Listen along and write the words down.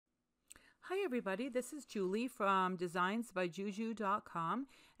Hi everybody, this is Julie from designsbyjuju.com,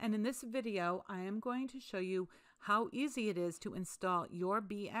 and in this video I am going to show you how easy it is to install your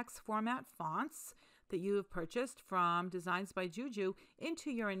BX format fonts that you have purchased from Designs by Juju into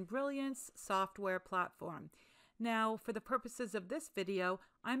your Embrilliance software platform. Now, for the purposes of this video,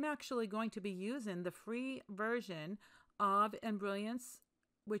 I'm actually going to be using the free version of Embrilliance,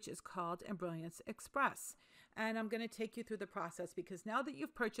 which is called Embrilliance Express. And I'm going to take you through the process because now that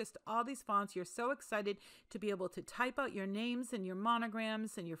you've purchased all these fonts, you're so excited to be able to type out your names and your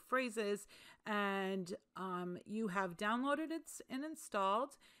monograms and your phrases. And you have downloaded it and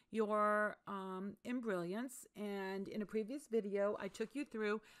installed your Embrilliance. And in a previous video, I took you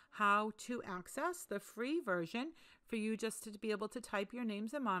through how to access the free version for you just to be able to type your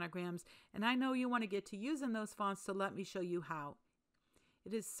names and monograms. And I know you want to get to using those fonts, so let me show you how.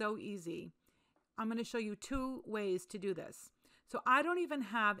 It is so easy. I'm going to show you two ways to do this. So I don't even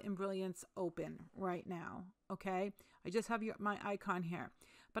have Embrilliance open right now, okay? I just have my icon here.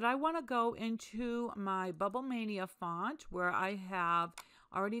 But I want to go into my Bubble Mania font where I have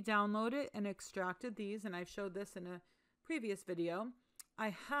already downloaded and extracted these, and I've showed this in a previous video.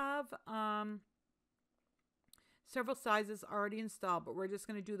 I have several sizes already installed, but we're just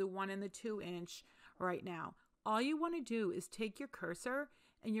going to do the 1 and the 2 inch right now. All you want to do is take your cursor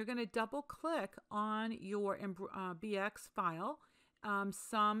and you're going to double click on your BX file.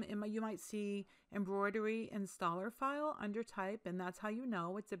 You might see embroidery installer file under type, and that's how you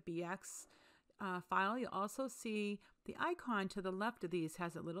know it's a BX file. You also see the icon to the left of these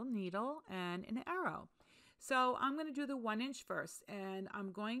has a little needle and an arrow. So I'm going to do the 1 inch first, and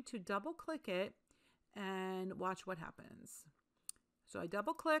I'm going to double click it and watch what happens. So I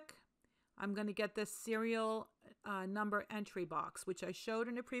double click. I'm going to get this serial number entry box, which I showed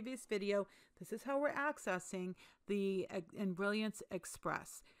in a previous video. This is how we're accessing the Embrilliance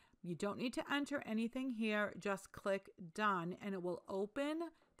Express. You don't need to enter anything here. Just click done and it will open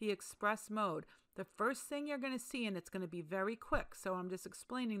the Express mode. The first thing you're going to see, and it's going to be very quick, so I'm just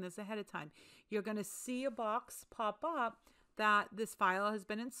explaining this ahead of time. You're going to see a box pop up that this file has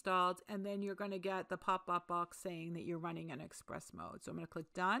been installed, and then you're going to get the pop-up box saying that you're running in Express mode. So I'm going to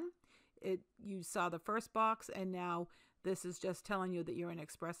click done. You saw the first box, and now this is just telling you that you're in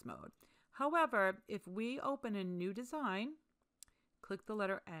Express mode. However, if we open a new design, click the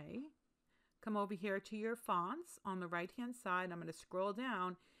letter A, come over here to your fonts on the right-hand side. I'm going to scroll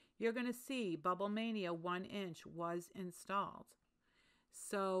down. You're going to see Bubble Mania 1 inch was installed.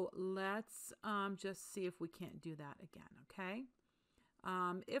 So let's just see if we can't do that again, okay?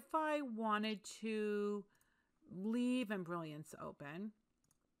 If I wanted to leave Embrilliance open,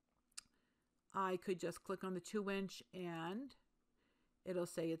 I could just click on the 2 inch and it'll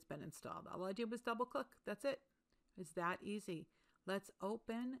say it's been installed. All I did was double click. That's it. It's that easy. Let's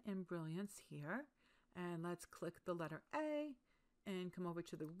open Embrilliance here and let's click the letter A and come over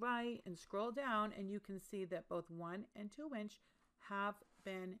to the right and scroll down, and you can see that both 1 and 2 inch have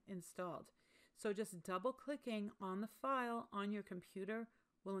been installed. So just double clicking on the file on your computer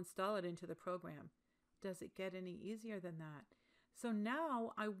will install it into the program. Does it get any easier than that? So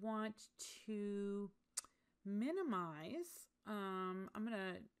now I want to minimize, I'm going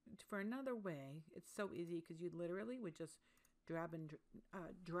to, for another way, it's so easy because you literally would just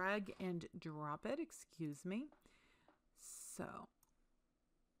drag and drop it, excuse me. So,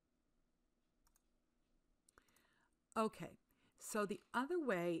 okay. So the other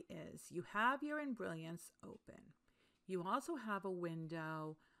way is you have your Embrilliance open. You also have a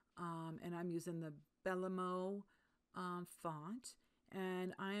window, and I'm using the Bellamo font,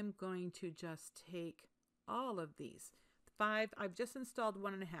 and I am going to just take all of these 5. I've just installed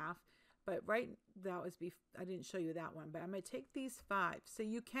 1.5, but I didn't show you that one, but I'm going to take these 5. So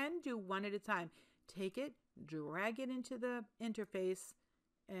you can do one at a time. Take it, drag it into the interface,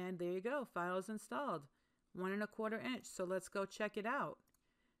 and there you go. File is installed. 1.25 inch. So let's go check it out.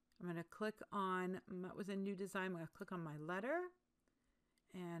 I'm going to click on what was a new design. I'm going to click on my letter,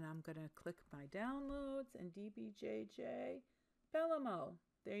 and I'm going to click my downloads and DBJJ Bellamo.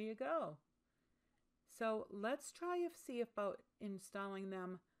 There you go. So let's see about installing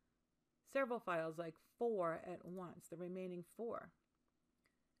them several files, like 4 at once, the remaining 4.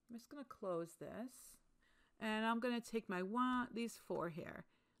 I'm just going to close this, and I'm going to take these 4 here.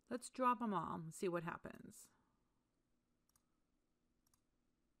 Let's drop them all and see what happens.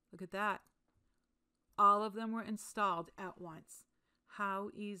 Look at that. All of them were installed at once. How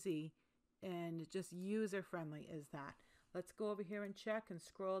easy and just user-friendly is that? Let's go over here and check and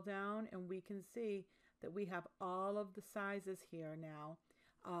scroll down, and we can see that we have all of the sizes here now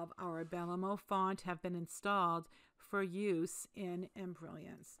of our Bellamo font have been installed for use in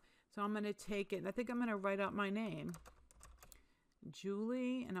Embrilliance. So I'm going to take it, and I think I'm going to write out my name,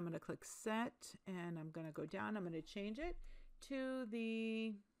 Julie, and I'm going to click set, and I'm going to go down. I'm going to change it to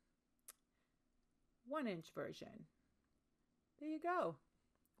the 1-inch version. There you go.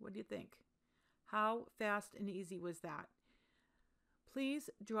 What do you think? How fast and easy was that? Please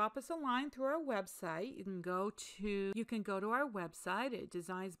drop us a line through our website. You can go to our website at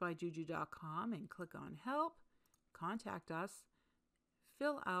designsbyjuju.com and click on help, contact us,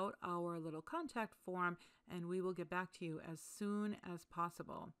 fill out our little contact form, and we will get back to you as soon as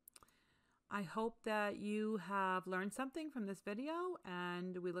possible. I hope that you have learned something from this video,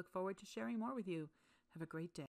 and we look forward to sharing more with you. Have a great day.